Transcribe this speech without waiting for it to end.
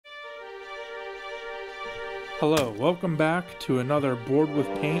Hello, welcome back to another Board with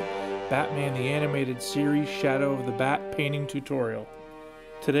Paint Batman the Animated Series Shadow of the Bat painting tutorial.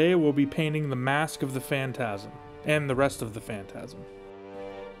 Today we'll be painting the mask of the Phantasm, and the rest of the Phantasm.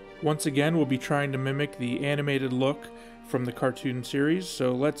 Once again we'll be trying to mimic the animated look from the cartoon series,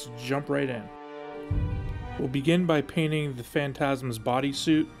 so let's jump right in. We'll begin by painting the Phantasm's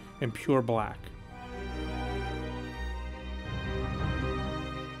bodysuit in pure black.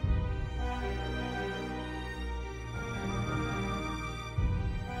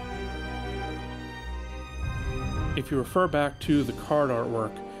 If you refer back to the card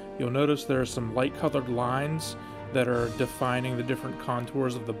artwork, you'll notice there are some light colored lines that are defining the different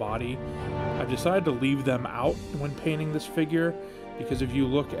contours of the body. I've decided to leave them out when painting this figure because if you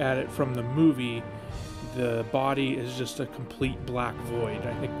look at it from the movie, the body is just a complete black void.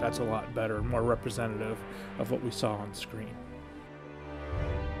 I think that's a lot better and more representative of what we saw on screen.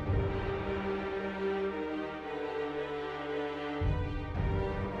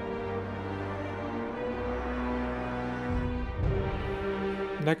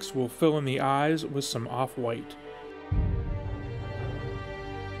 Next, we'll fill in the eyes with some Offwhite.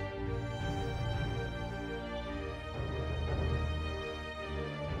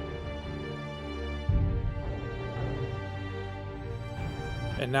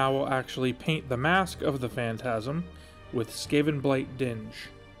 And now we'll actually paint the mask of the Phantasm with Skavenblight Dinge.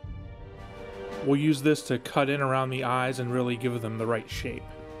 We'll use this to cut in around the eyes and really give them the right shape.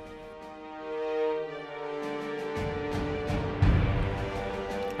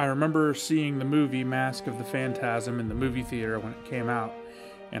 I remember seeing the movie Mask of the Phantasm in the movie theater when it came out,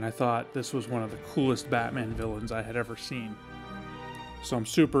 and I thought this was one of the coolest Batman villains I had ever seen. So I'm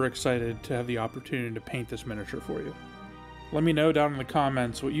super excited to have the opportunity to paint this miniature for you. Let me know down in the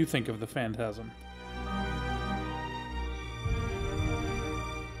comments what you think of the Phantasm.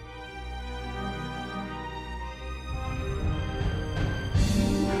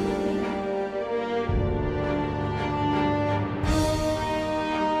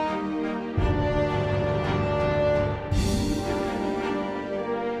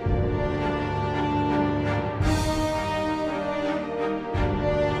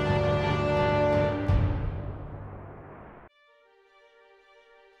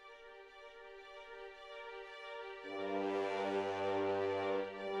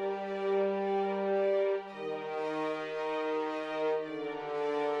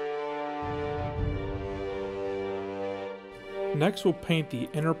 Next we'll paint the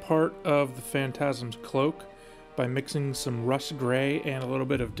inner part of the Phantasm's cloak by mixing some Russ Grey and a little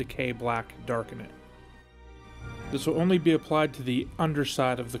bit of Decay Black to darken it. This will only be applied to the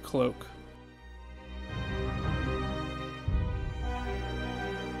underside of the cloak.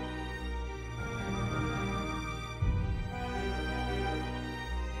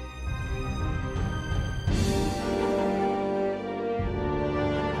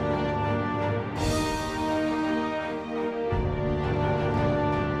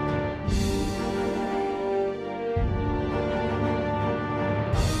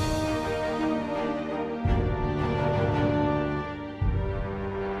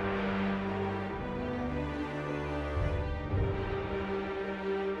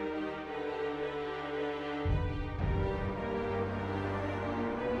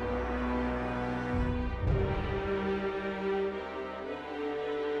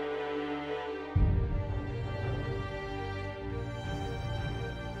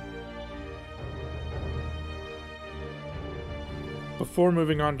 Before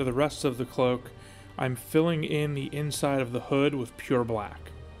moving on to the rest of the cloak, I'm filling in the inside of the hood with pure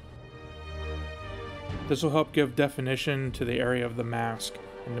black. This will help give definition to the area of the mask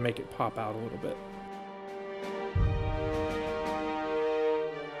and to make it pop out a little bit.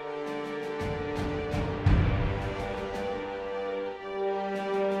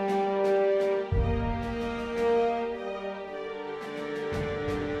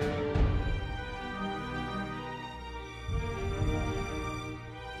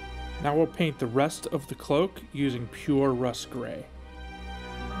 Now we'll paint the rest of the cloak using pure Russ Grey.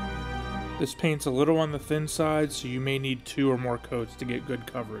 This paint's a little on the thin side, so you may need 2 or more coats to get good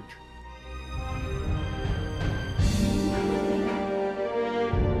coverage.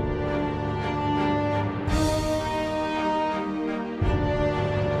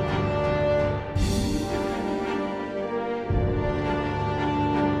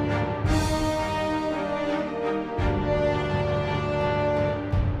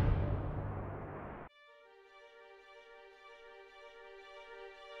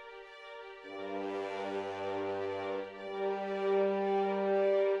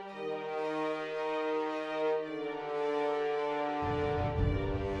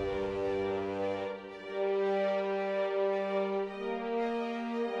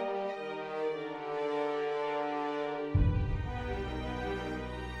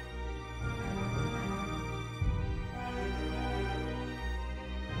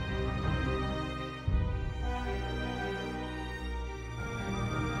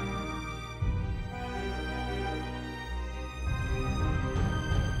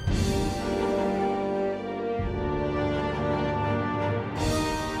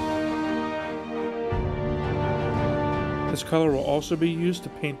 This color will also be used to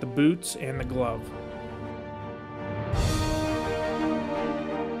paint the boots and the glove.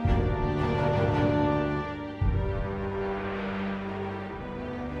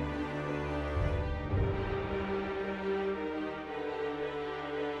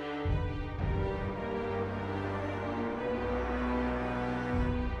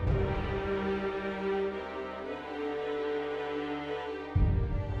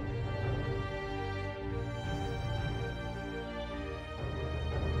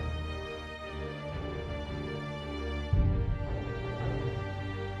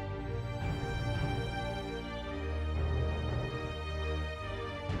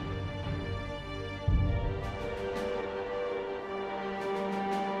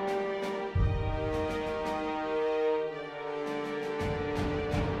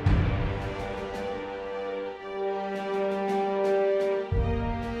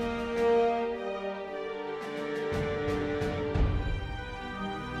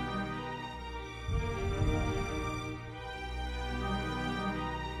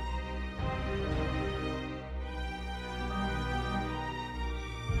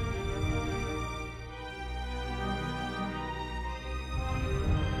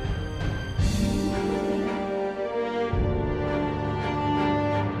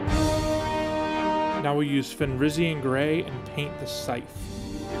 Now we use Fenrisian Grey and paint the scythe.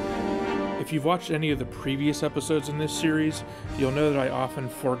 If you've watched any of the previous episodes in this series, you'll know that I often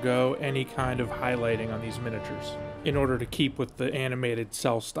forego any kind of highlighting on these miniatures in order to keep with the animated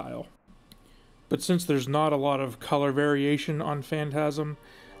cell style. But since there's not a lot of color variation on Phantasm,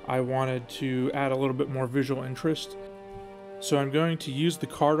 I wanted to add a little bit more visual interest. So I'm going to use the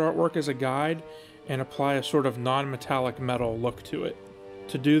card artwork as a guide and apply a sort of non-metallic metal look to it.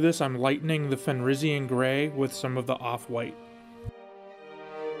 To do this, I'm lightening the Fenrisian Grey with some of the Offwhite.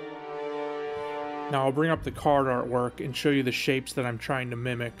 Now I'll bring up the card artwork and show you the shapes that I'm trying to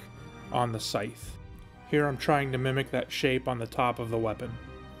mimic on the scythe. Here I'm trying to mimic that shape on the top of the weapon.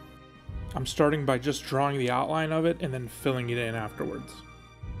 I'm starting by just drawing the outline of it and then filling it in afterwards.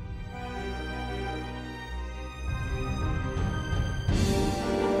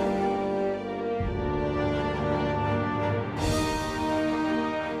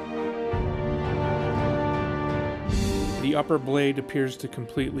 The upper blade appears to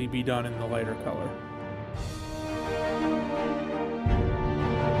completely be done in the lighter color.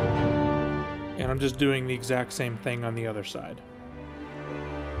 And I'm just doing the exact same thing on the other side.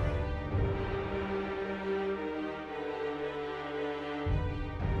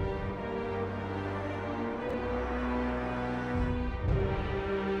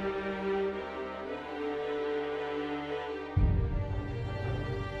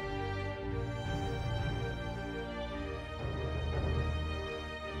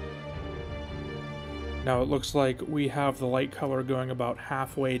 Now it looks like we have the light color going about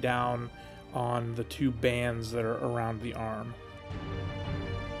halfway down on the two bands that are around the arm.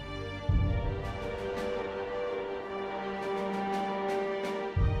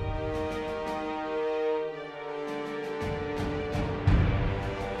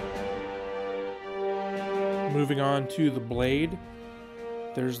 Moving on to the blade,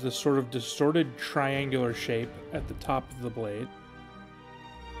 there's this sort of distorted triangular shape at the top of the blade.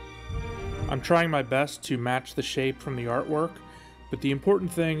 I'm trying my best to match the shape from the artwork, but the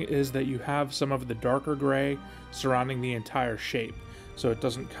important thing is that you have some of the darker gray surrounding the entire shape, so it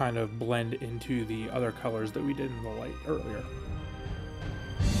doesn't kind of blend into the other colors that we did in the light earlier.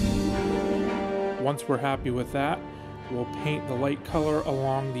 Once we're happy with that, we'll paint the light color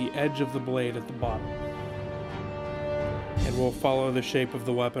along the edge of the blade at the bottom. And we'll follow the shape of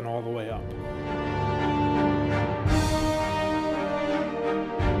the weapon all the way up.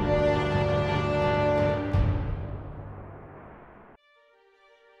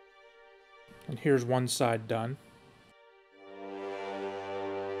 And here's one side done.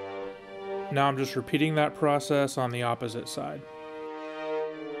 Now I'm just repeating that process on the opposite side.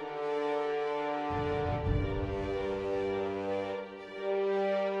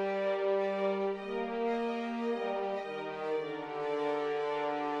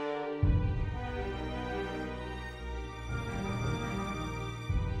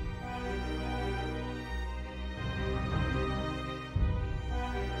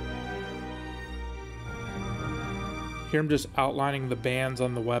 Here I'm just outlining the bands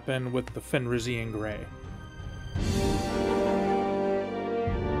on the weapon with the Fenrisian Grey.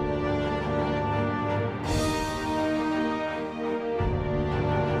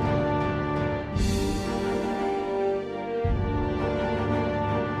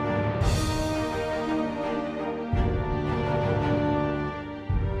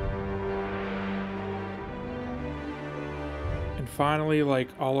 And finally, like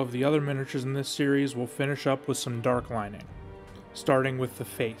all of the other miniatures in this series, we'll finish up with some dark lining, starting with the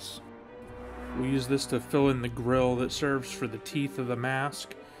face. We'll use this to fill in the grill that serves for the teeth of the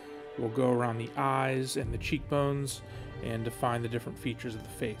mask. We'll go around the eyes and the cheekbones and define the different features of the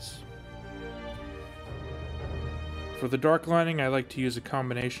face. For the dark lining, I like to use a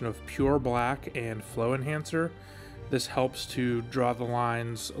combination of pure black and flow enhancer. This helps to draw the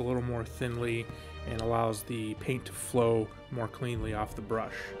lines a little more thinly and allows the paint to flow more cleanly off the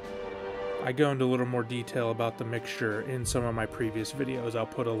brush. I go into a little more detail about the mixture in some of my previous videos. I'll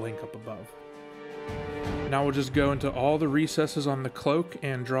put a link up above. Now we'll just go into all the recesses on the cloak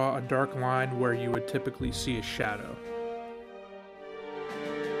and draw a dark line where you would typically see a shadow.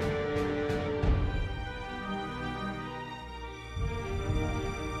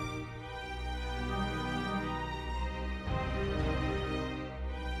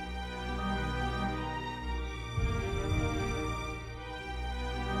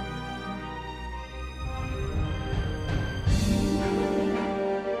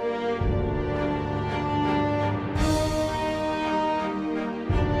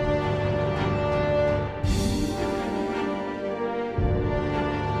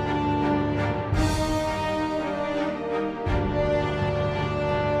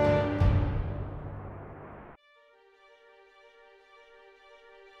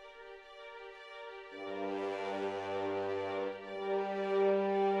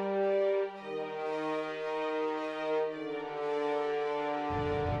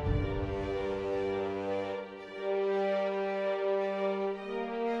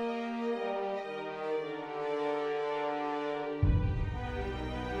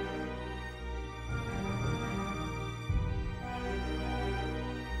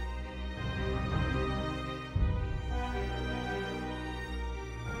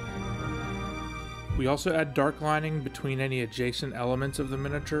 We also add dark lining between any adjacent elements of the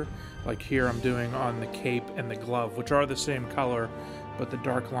miniature, like here I'm doing on the cape and the glove, which are the same color, but the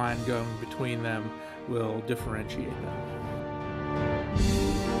dark line going between them will differentiate them.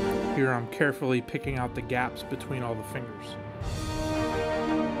 Here I'm carefully picking out the gaps between all the fingers.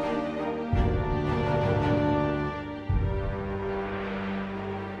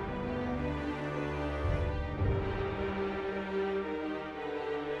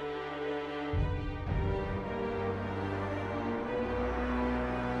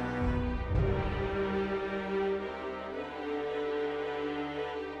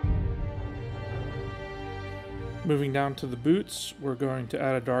 Moving down to the boots, we're going to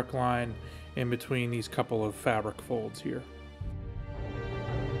add a dark line in between these couple of fabric folds here.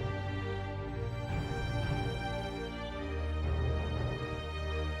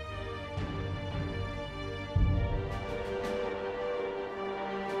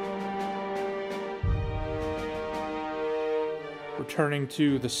 Returning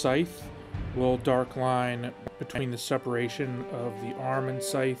to the scythe, we'll dark line between the separation of the arm and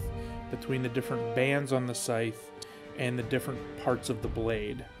scythe, between the different bands on the scythe, and the different parts of the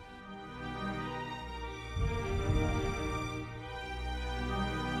blade.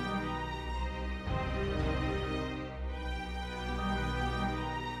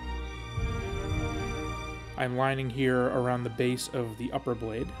 I'm lining here around the base of the upper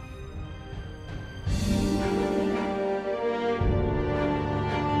blade.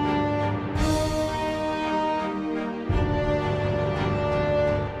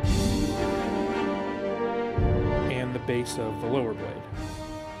 Base of the lower blade.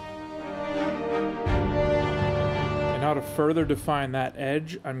 And now to further define that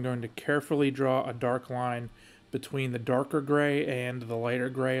edge, I'm going to carefully draw a dark line between the darker gray and the lighter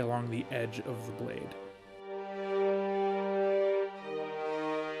gray along the edge of the blade.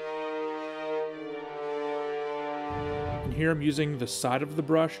 And here I'm using the side of the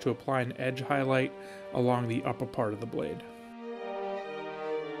brush to apply an edge highlight along the upper part of the blade.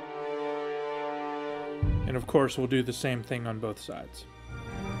 And of course, we'll do the same thing on both sides.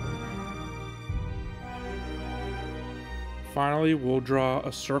 Finally, we'll draw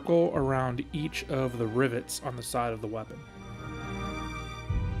a circle around each of the rivets on the side of the weapon.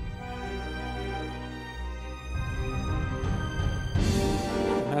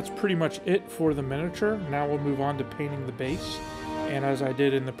 And that's pretty much it for the miniature. Now we'll move on to painting the base. And as I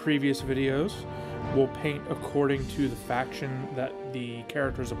did in the previous videos, we'll paint according to the faction that the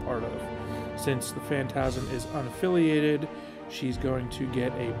character is a part of. Since the Phantasm is unaffiliated, she's going to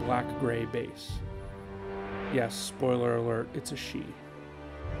get a black-gray base. Yes, spoiler alert, it's a she.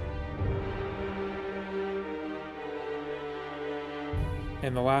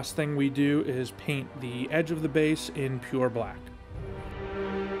 And the last thing we do is paint the edge of the base in pure black.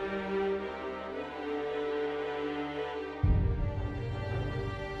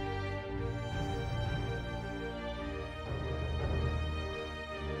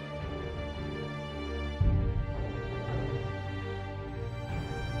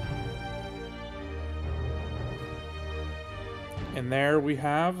 And there we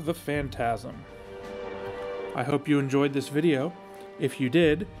have the Phantasm. I hope you enjoyed this video. If you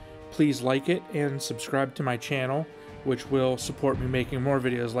did, please like it and subscribe to my channel, which will support me making more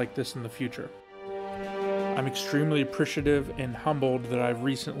videos like this in the future. I'm extremely appreciative and humbled that I've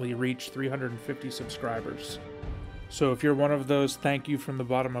recently reached 350 subscribers. So if you're one of those, thank you from the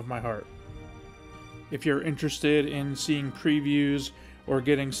bottom of my heart. If you're interested in seeing previews or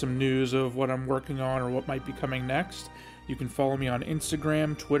getting some news of what I'm working on or what might be coming next, you can follow me on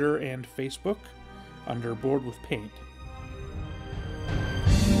Instagram, Twitter, and Facebook under Board with Paint.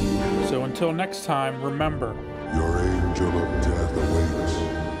 So until next time, remember, your angel of death awaits.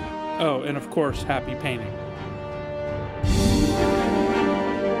 Oh, and of course, happy painting.